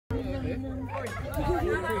Welcome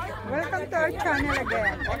to our channel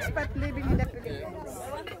again, Expat Living in the Philippines.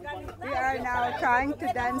 We are now trying to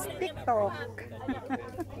dance TikTok.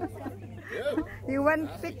 You want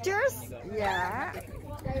pictures? Yeah.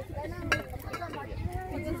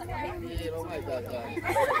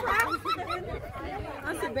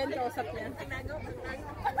 Ang si Ben kausap niya.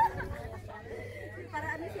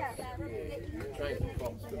 I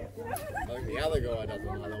think the other guy does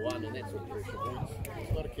another one, and that's what Trisha wants.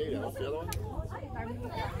 It's not a key, what's the other one?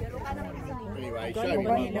 Anyway, he showed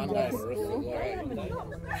me one day for the rest of the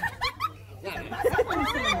world.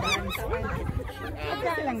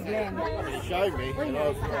 He showed me, and I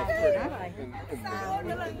was like,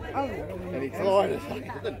 and he tried it.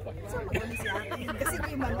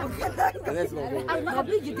 And that's not good. Ang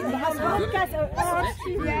nakabidyo din ba? Podcast or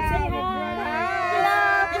say hi!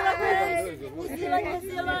 New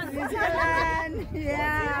Zealand!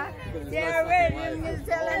 Yeah! Yeah, we're in New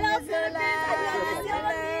Zealand! New Zealand!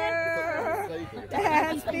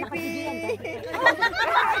 Dance, Pipi!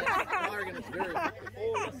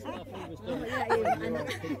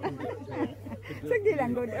 Sige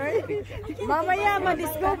lang, good. Mamaya,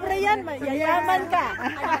 ma-discover yan. Yayaman ka.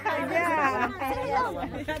 Yeah.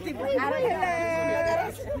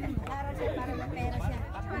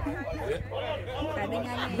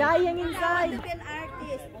 Dying inside.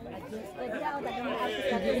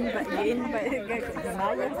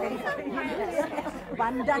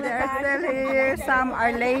 They're still here, some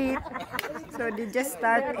are late, so they just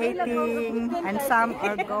start eating, and some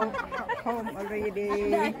are go home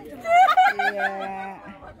already. Yeah.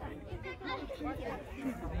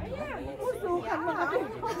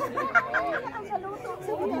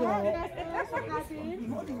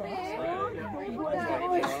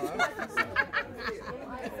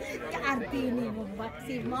 Kaartini mo,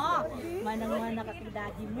 baksi mo. Manang-mana ka sa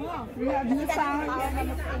daddy mo. We have new sound.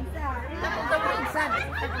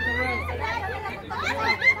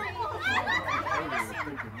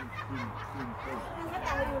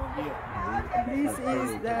 This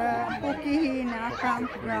is the Pukehina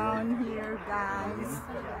campground here, guys.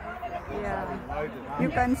 Yeah, you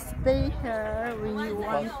can stay here when you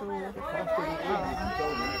want to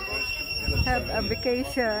have a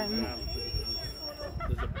vacation.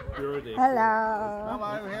 Hello. Hello, how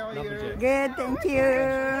are you? Good, thank you.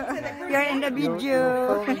 You're in the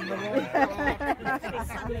video.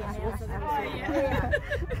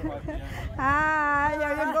 Hi,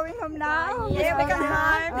 are you going home now? Yeah, we can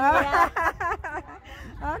home.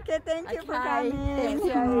 Okay, thank you for coming. Thank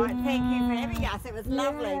you for having us. It was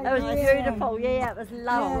lovely. Yeah. It was beautiful. Yeah, it was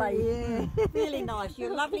lovely. Yeah. Really nice.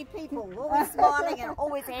 You're lovely people. Always smiling and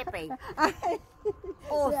always happy.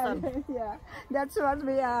 Awesome. Yeah, that's what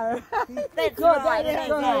we are. That's Good, right. that is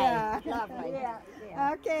good, yeah. Lovely.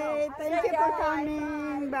 Okay, thank you for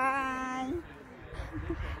coming. Bye.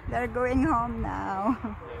 They're going home now.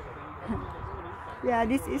 Yeah,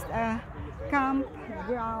 this is a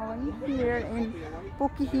campground here in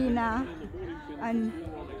Pukehina, and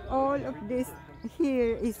all of this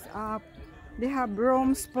here is up. They have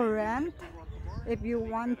rooms for rent. If you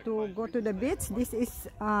want to go to the beach, this is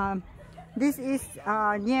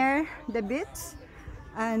near the beach,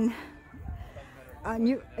 and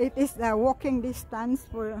it is a walking distance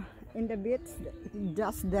for in the beach,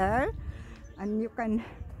 just there, and you can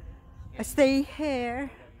stay here,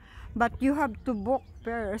 but you have to book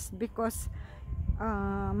first because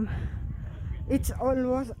it's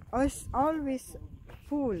always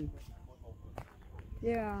full.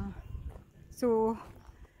 Yeah, so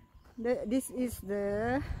this is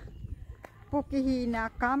the Pukehina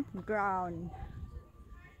campground.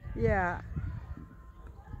 Yeah,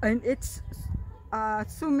 and it's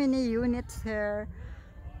so many units here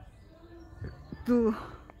to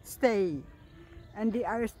stay, and they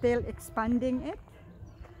are still expanding it.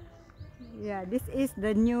 Yeah, this is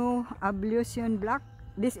the new ablution block.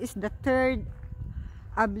 This is the third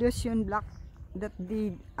ablution block that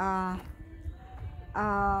the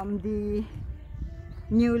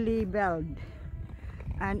newly built,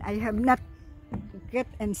 and I have not get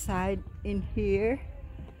inside in here.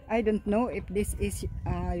 I don't know if this is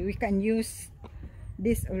we can use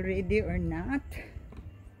this already or not.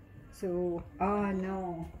 So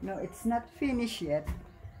no, it's not finished yet.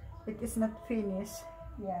 It is not finished.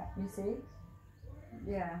 Yeah, you see.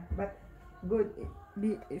 Yeah, but good,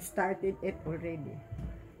 it started it already.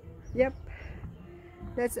 Yep,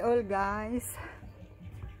 that's all, guys.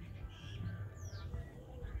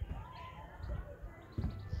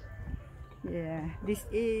 Yeah, this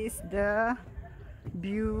is the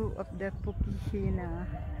view of the Pukehina.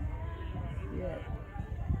 Yeah.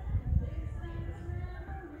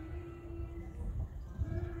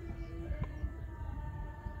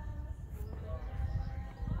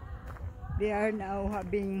 They are now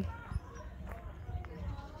having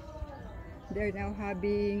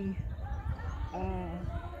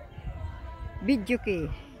video key.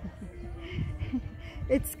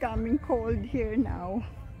 It's coming cold here now.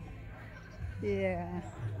 Yeah.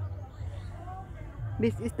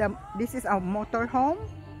 This is our motor home.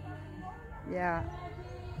 Yeah.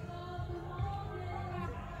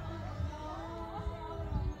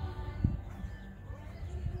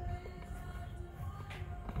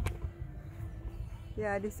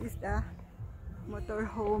 Yeah, this is the motor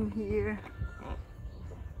home here.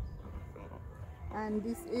 And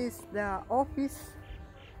this is the office.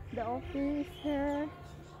 The office here.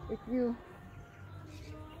 If you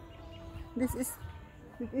this is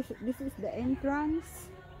the entrance.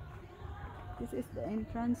 This is the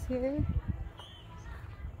entrance here.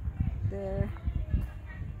 There.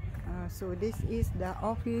 So this is the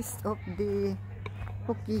office of the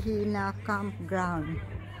Pukehina campground.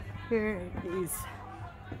 Here it is.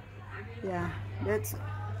 Yeah, that's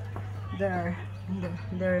their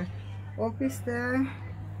office there.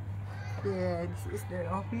 Yeah, this is their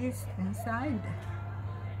office inside.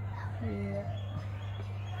 Yeah.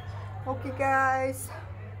 Okay, guys.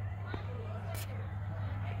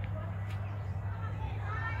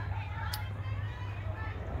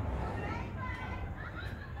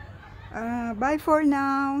 Bye for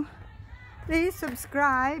now. Please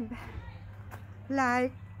subscribe,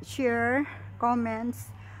 like, share,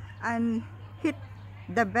 comments, and hit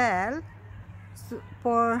the bell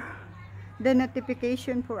for the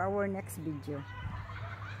notification for our next video.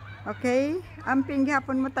 Okay? Amping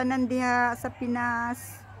gihapon mo tanan diha sa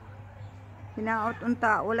Pinas. Hinaot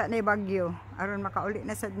unta wala na bagyo aron makauli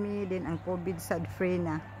na sad mi din ang COVID sad free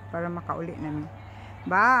na para makauli na mi.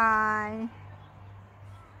 Bye.